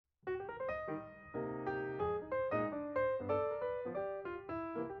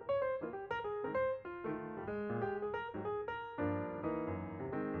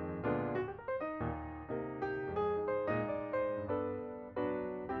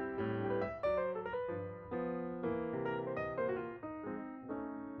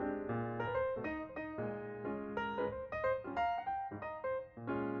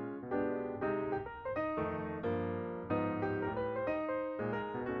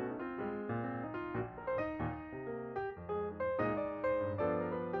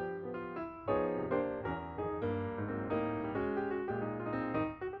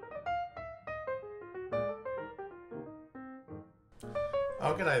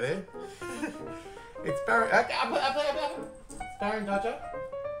Oh, g'day there. It's Baron Dodger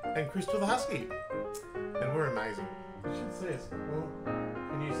and Crystal the Husky. And we're amazing. You should see us. Well,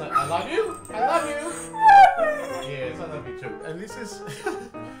 can you say, I love you? I love you. Yes, I love you too. And this is,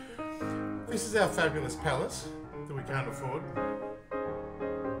 this is our fabulous palace that we can't afford.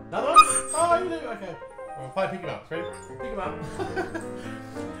 Another one? Oh, you do? Okay. Well, play pick him up. Ready? Pick him up.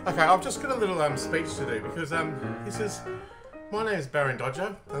 Okay, I've just got a little speech to do because this is, my name is Baron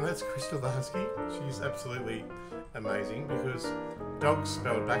Dodger and that's Crystal the Husky. She's absolutely amazing because dog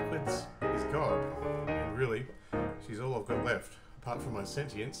spelled backwards is God. And really, she's all I've got left apart from my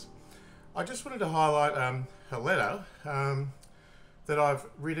sentience. I just wanted to highlight a letter that I've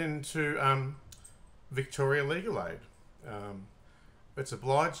written to Victoria Legal Aid. It's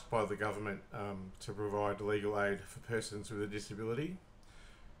obliged by the government to provide legal aid for persons with a disability,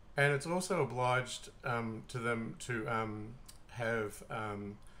 and it's also obliged to them to have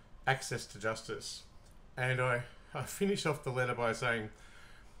access to justice. And I finish off the letter by saying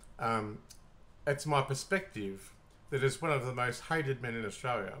it's my perspective that as one of the most hated men in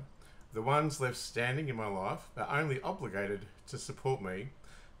Australia, the ones left standing in my life are only obligated to support me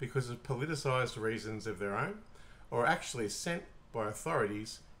because of politicised reasons of their own, or actually sent by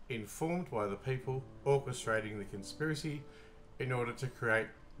authorities informed by the people orchestrating the conspiracy in order to create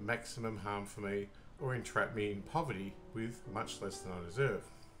maximum harm for me or entrap me in poverty with much less than I deserve.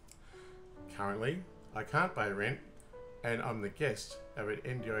 Currently, I can't pay rent and I'm the guest of an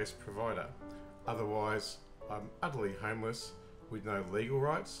NDIS provider. Otherwise, I'm utterly homeless with no legal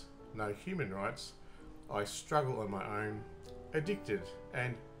rights, no human rights. I struggle on my own, addicted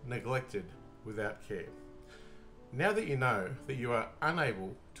and neglected without care. Now that you know that you are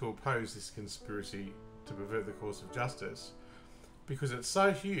unable to oppose this conspiracy to pervert the course of justice, because it's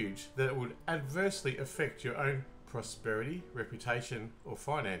so huge that it would adversely affect your own prosperity, reputation or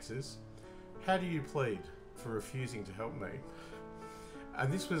finances, how do you plead for refusing to help me? And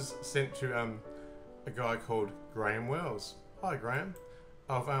this was sent to a guy called Graham Wells. Hi Graham,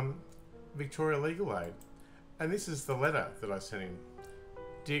 of Victoria Legal Aid. And this is the letter that I sent him.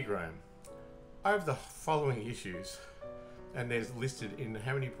 Dear Graham, I have the following issues, and there's listed in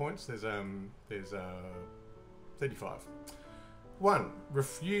how many points? There's 35. 1.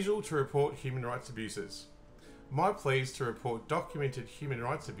 Refusal to report human rights abuses. My pleas to report documented human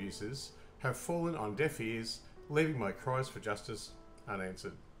rights abuses have fallen on deaf ears, leaving my cries for justice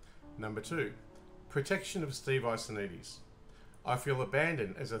unanswered. Number 2. Protection of Steve Iasonidis. I feel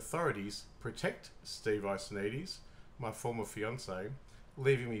abandoned as authorities protect Steve Iasonidis, my former fiance,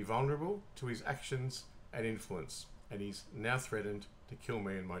 leaving me vulnerable to his actions and influence, and he's now threatened to kill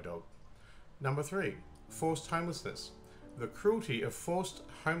me and my dog. Number 3. Forced homelessness. The cruelty of forced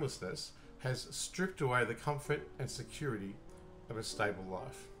homelessness has stripped away the comfort and security of a stable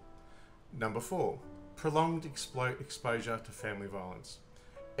life. Number 4. Prolonged exposure to family violence.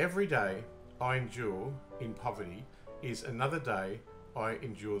 Every day I endure in poverty is another day I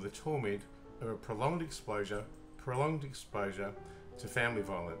endure the torment of a prolonged exposure to family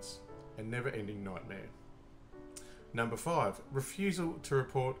violence, a never-ending nightmare. Number 5. Refusal to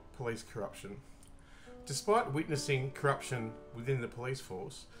report police corruption. Despite witnessing corruption within the police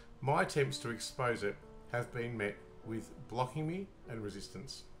force, my attempts to expose it have been met with blocking me and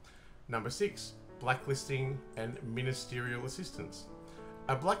resistance. Number 6. Blacklisting and ministerial assistance.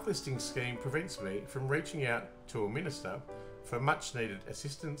 A blacklisting scheme prevents me from reaching out to a minister for much-needed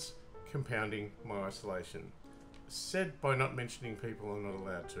assistance, compounding my isolation. Said by not mentioning people I'm not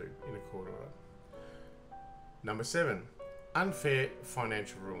allowed to in a court order. Number 7. Unfair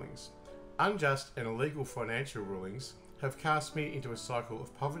financial rulings. Unjust and illegal financial rulings have cast me into a cycle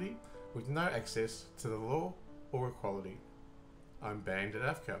of poverty with no access to the law or equality. I'm banned at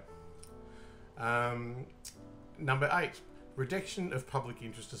AFCA. Number 8. Rejection of public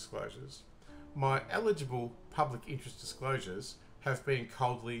interest disclosures. My eligible public interest disclosures have been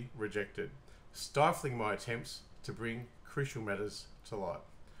coldly rejected, stifling my attempts to bring crucial matters to light.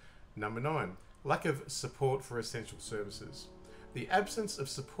 Number 9. Lack of support for essential services. The absence of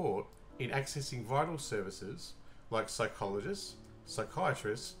support in accessing vital services like psychologists,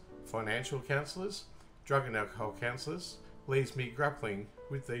 psychiatrists, financial counsellors, drug and alcohol counsellors leaves me grappling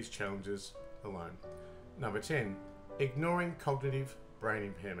with these challenges alone. Number 10. Ignoring cognitive brain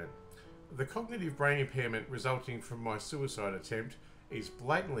impairment. The cognitive brain impairment resulting from my suicide attempt is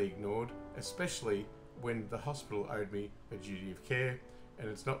blatantly ignored, especially when the hospital owed me a duty of care and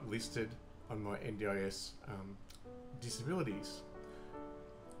it's not listed on my NDIS disabilities.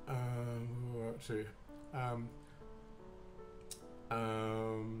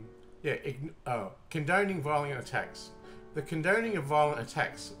 Condoning violent attacks. The condoning of violent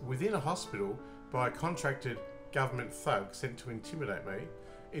attacks within a hospital by a contracted government thug sent to intimidate me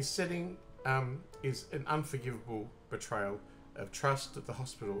is an unforgivable betrayal of trust that the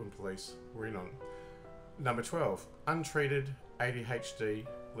hospital and police were in on. Number 12, untreated ADHD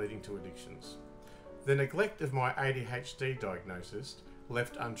leading to addictions. The neglect of my ADHD diagnosis,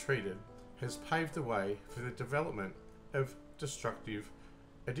 left untreated, has paved the way for the development of destructive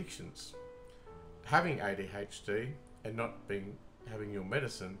addictions. Having ADHD and not having your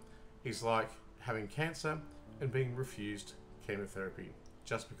medicine is like having cancer and being refused chemotherapy.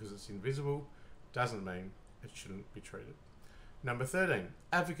 Just because it's invisible doesn't mean it shouldn't be treated. Number 13,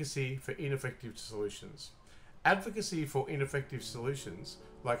 advocacy for ineffective solutions. Advocacy for ineffective solutions,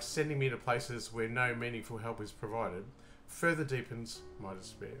 like sending me to places where no meaningful help is provided, further deepens my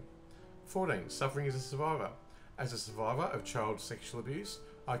despair. 14, suffering as a survivor. As a survivor of child sexual abuse,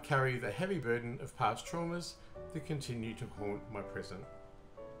 I carry the heavy burden of past traumas that continue to haunt my present.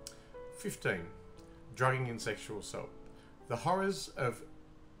 15, drugging and sexual assault. The horrors of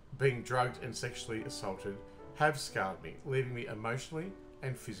being drugged and sexually assaulted have scarred me, leaving me emotionally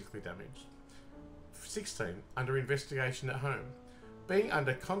and physically damaged. 16, under investigation at home. Being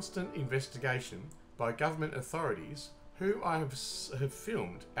under constant investigation by government authorities who I have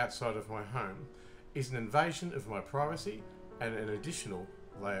filmed outside of my home is an invasion of my privacy and an additional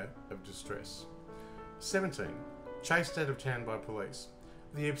layer of distress. 17, chased out of town by police.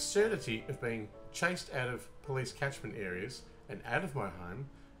 The absurdity of being chased out of police catchment areas and out of my home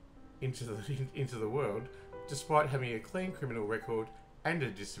into the world, despite having a clean criminal record and a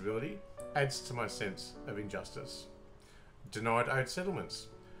disability, adds to my sense of injustice. Denied owed settlements.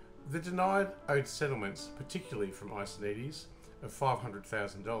 The denied owed settlements, particularly from Iasonidis, of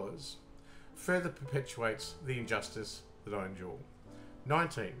 $500,000, further perpetuates the injustice that I endure.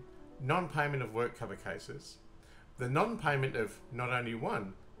 19. Non-payment of work cover cases. The non-payment of not only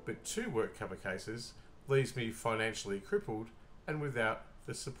one, but 2 work cover cases leaves me financially crippled and without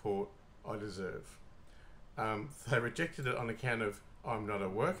the support I deserve. They rejected it on account of I'm not a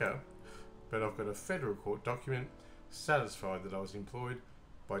worker, but I've got a federal court document satisfied that I was employed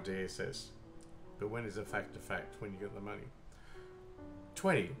by DSS. But when is a fact, when you get the money?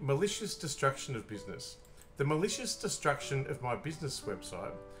 20. Malicious destruction of business. The malicious destruction of my business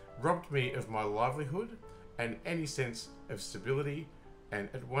website robbed me of my livelihood and any sense of stability, and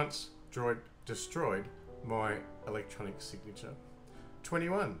at once destroyed my electronic signature.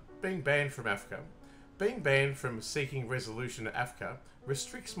 21. Being banned from AFCA. Being banned from seeking resolution at AFCA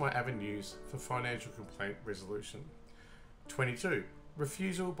restricts my avenues for financial complaint resolution. 22.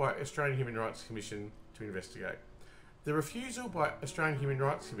 Refusal by Australian Human Rights Commission to investigate. The refusal by Australian Human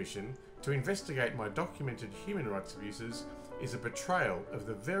Rights Commission to investigate my documented human rights abuses is a betrayal of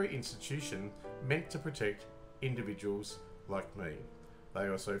the very institution meant to protect individuals like me. They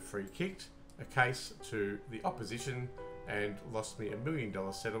also free-kicked a case to the opposition and lost me $1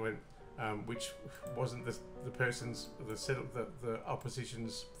 million settlement, which wasn't the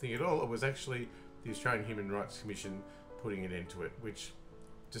opposition's thing at all. It was actually the Australian Human Rights Commission putting an end to it, which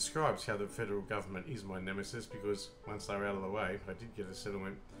describes how the federal government is my nemesis, because once they were out of the way, I did get a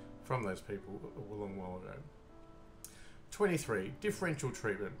settlement from those people a long while ago. 23. Differential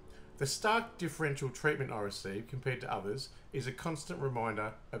treatment. The stark differential treatment I receive compared to others is a constant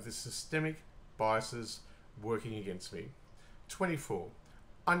reminder of the systemic biases working against me. 24.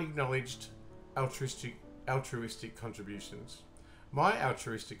 Unacknowledged altruistic contributions. My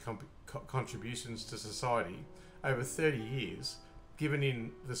altruistic contributions to society over 30 years, given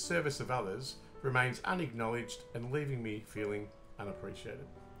in the service of others, remains unacknowledged and leaving me feeling unappreciated.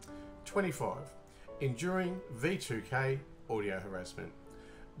 25. Enduring V2K audio harassment.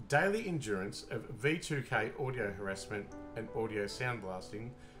 Daily endurance of V2K audio harassment and audio sound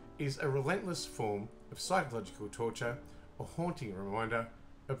blasting is a relentless form of psychological torture, a haunting reminder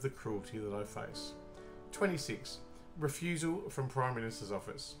of the cruelty that I face. 26. Refusal from Prime Minister's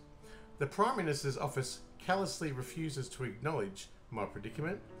office. The Prime Minister's office callously refuses to acknowledge my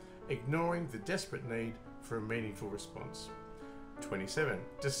predicament, ignoring the desperate need for a meaningful response. 27.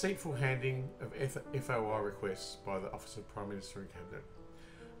 Deceitful handing of FOI requests by the Office of Prime Minister and Cabinet.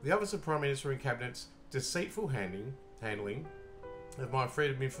 The Office of Prime Minister and Cabinet's deceitful handling of my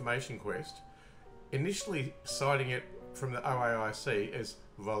Freedom of Information request, initially citing it from the OAIC as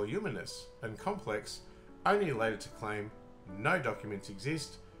voluminous and complex, only later to claim no documents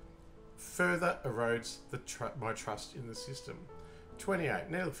exist, further erodes my trust in the system. 28.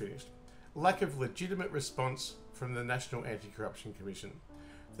 Nearly finished. Lack of legitimate response from the National Anti-Corruption Commission.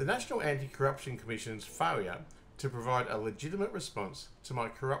 The National Anti-Corruption Commission's failure to provide a legitimate response to my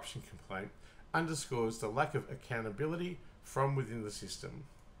corruption complaint underscores the lack of accountability from within the system.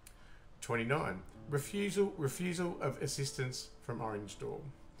 29. Refusal of assistance from Orange Door.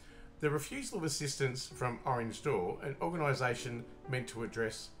 The refusal of assistance from Orange Door, an organisation meant to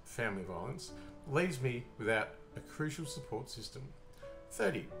address family violence, leaves me without a crucial support system.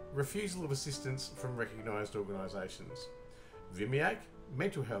 30. Refusal of assistance from recognised organisations. VIMIAC,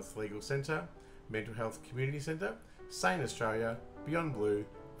 Mental Health Legal Centre, Mental Health Community Centre, Sane Australia, Beyond Blue,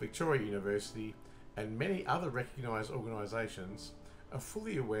 Victoria University, and many other recognised organisations are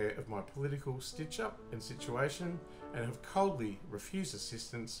fully aware of my political stitch-up and situation and have coldly refused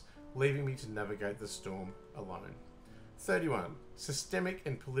assistance, leaving me to navigate the storm alone. 31. Systemic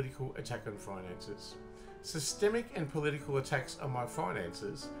and political attack on finances. Systemic and political attacks on my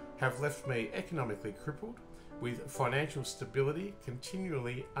finances have left me economically crippled, with financial stability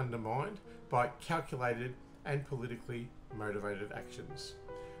continually undermined by calculated and politically motivated actions.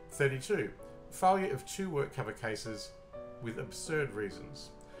 32. Failure of 2 work cover cases with absurd reasons.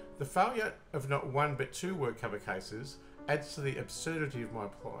 The failure of not 1 but 2 work cover cases adds to the absurdity of my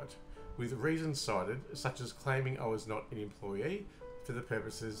plight, with reasons cited such as claiming I was not an employee for the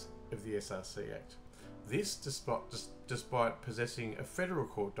purposes of the SRC Act. This despite possessing a federal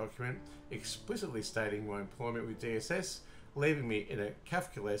court document explicitly stating my employment with DSS, leaving me in a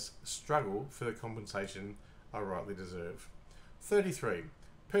Kafkaesque struggle for the compensation I rightly deserve. 33.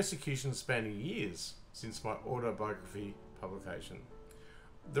 Persecution spanning years since my autobiography publication.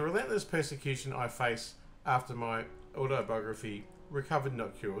 The relentless persecution I face after my autobiography, Recovered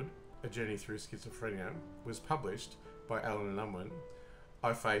Not Cured, A Journey Through Schizophrenia, was published by Allen and Unwin,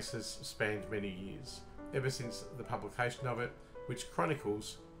 I face has spanned many years, ever since the publication of it, which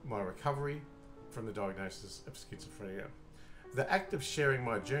chronicles my recovery from the diagnosis of schizophrenia. The act of sharing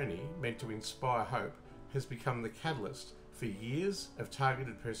my journey, meant to inspire hope, has become the catalyst for years of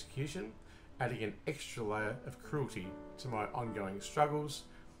targeted persecution, adding an extra layer of cruelty to my ongoing struggles,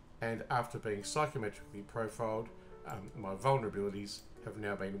 and after being psychometrically profiled, my vulnerabilities have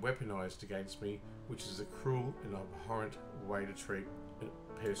now been weaponised against me, which is a cruel and abhorrent way to treat a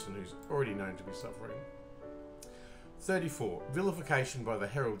person who's already known to be suffering. 34. Vilification by the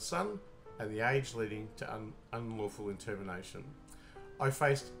Herald Sun and the Age leading to unlawful intermination. I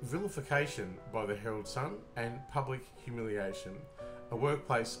faced vilification by the Herald Sun and public humiliation, a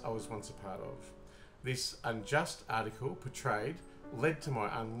workplace I was once a part of. This unjust article portrayed led to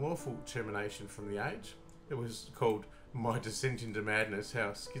my unlawful termination from the Age. It was called My Descent into Madness,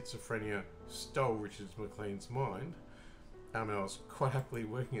 How Schizophrenia Stole Rich Mclean's Mind. And I was quite happily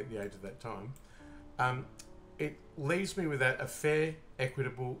working at the Age at that time. It leaves me without a fair,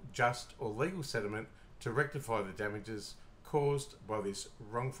 equitable, just or legal settlement to rectify the damages caused by this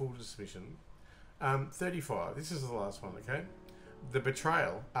wrongful dismission. 35. This is the last one, okay? The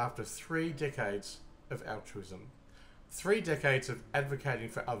betrayal after 3 decades of altruism. 3 decades of advocating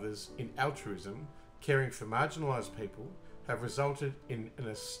for others in altruism, caring for marginalised people, have resulted in an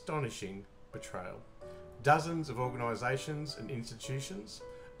astonishing betrayal. Dozens of organisations and institutions,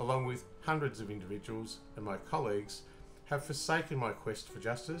 along with hundreds of individuals and my colleagues, have forsaken my quest for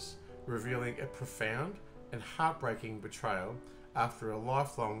justice, revealing a profound and heartbreaking betrayal after a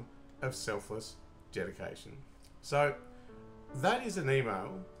lifelong of selfless dedication. So that is an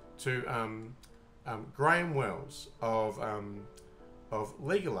email to Graham Wells of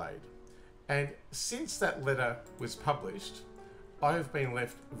Legal Aid. And since that letter was published, I have been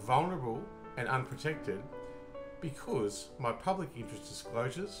left vulnerable and unprotected because my public interest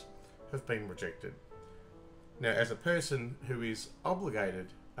disclosures have been rejected. Now, as a person who is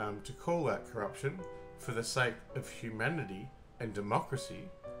obligated to call out corruption for the sake of humanity and democracy,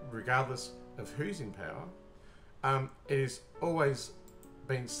 regardless of who's in power, it has always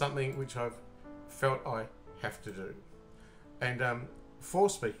been something which I've felt I have to do. And for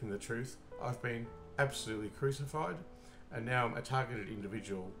speaking the truth, I've been absolutely crucified, and now I'm a targeted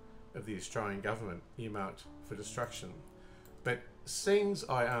individual of the Australian government, earmarked for destruction. But seeing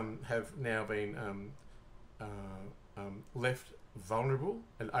I have now been left vulnerable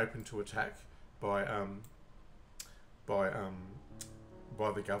and open to attack by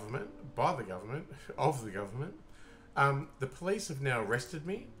the government, the police have now arrested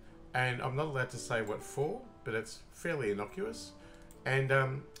me, and I'm not allowed to say what for, but it's fairly innocuous. And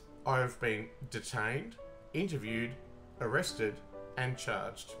I have been detained, interviewed, arrested, and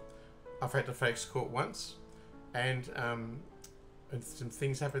charged. I've had to face court once, and some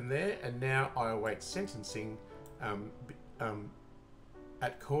things happened there, and now I await sentencing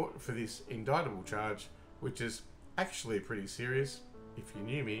at court for this indictable charge, which is actually pretty serious. If you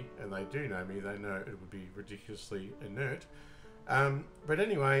knew me, and they do know me, they know it would be ridiculously inert. But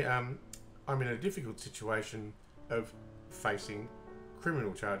anyway, I'm in a difficult situation of facing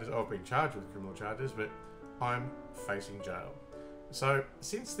criminal charges. I've been charged with criminal charges, but I'm facing jail. So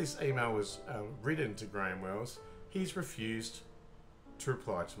since this email was written to Graham Wells, he's refused to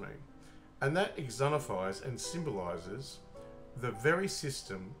reply to me. And that exonifies and symbolises the very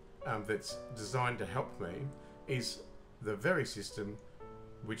system that's designed to help me is the very system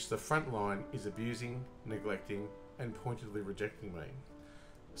which the front line is abusing, neglecting and pointedly rejecting me.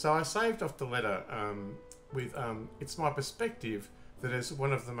 So I saved off the letter with it's my perspective that as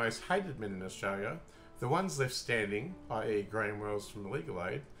one of the most hated men in Australia, the ones left standing, i.e. Graham Wells from Legal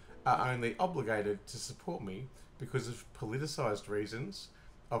Aid, are only obligated to support me because of politicised reasons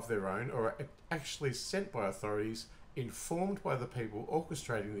of their own, or are actually sent by authorities informed by the people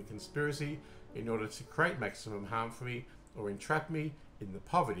orchestrating the conspiracy in order to create maximum harm for me or entrap me in the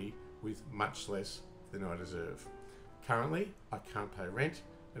poverty with much less than I deserve. Currently, I can't pay rent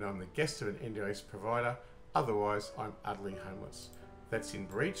and I'm the guest of an NDIS provider, otherwise I'm utterly homeless. That's in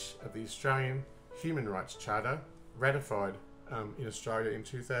breach of the Australian Human Rights Charter, ratified in Australia in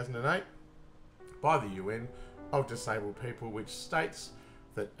 2008 by the UN of disabled people, which states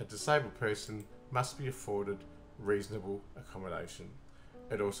that a disabled person must be afforded reasonable accommodation.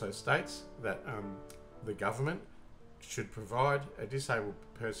 It also states that the government should provide a disabled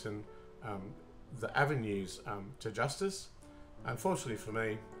person the avenues to justice. Unfortunately for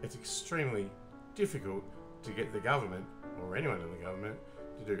me, it's extremely difficult to get the government, or anyone in the government,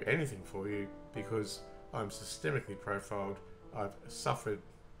 to do anything for you because I'm systemically profiled. I've suffered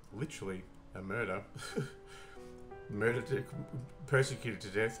literally a murder, persecuted to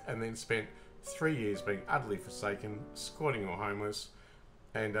death, and then spent 3 years being utterly forsaken, squatting or homeless,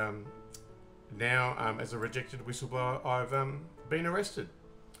 and now as a rejected whistleblower, I've been arrested.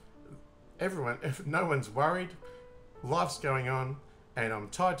 No one's worried. Life's going on, and I'm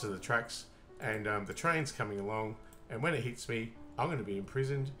tied to the tracks, and the train's coming along, and when it hits me, I'm going to be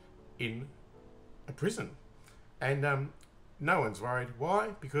imprisoned in a prison, and no one's worried. Why?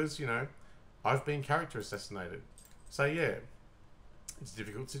 Because, you know, I've been character assassinated. So yeah, it's a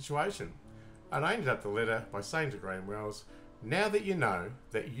difficult situation. And I ended up the letter by saying to Graham Wells, now that you know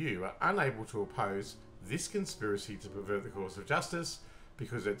that you are unable to oppose this conspiracy to pervert the course of justice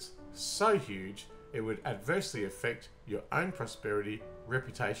because it's so huge it would adversely affect your own prosperity,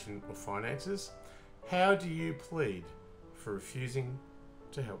 reputation or finances, how do you plead for refusing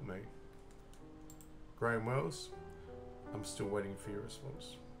to help me? Graham Wells, I'm still waiting for your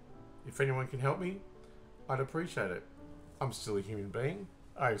response. If anyone can help me, I'd appreciate it. I'm still a human being.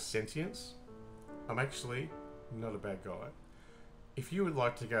 I have sentience. I'm actually not a bad guy. If you would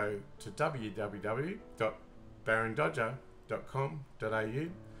like to go to www.barondodger.com.au,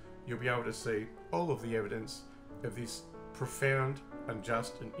 you'll be able to see all of the evidence of this profound,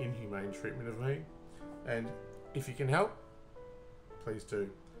 unjust and inhumane treatment of me. And if you can help, please do.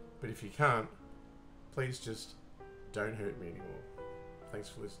 But if you can't, please just don't hurt me anymore. Thanks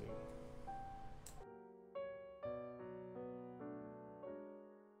for listening.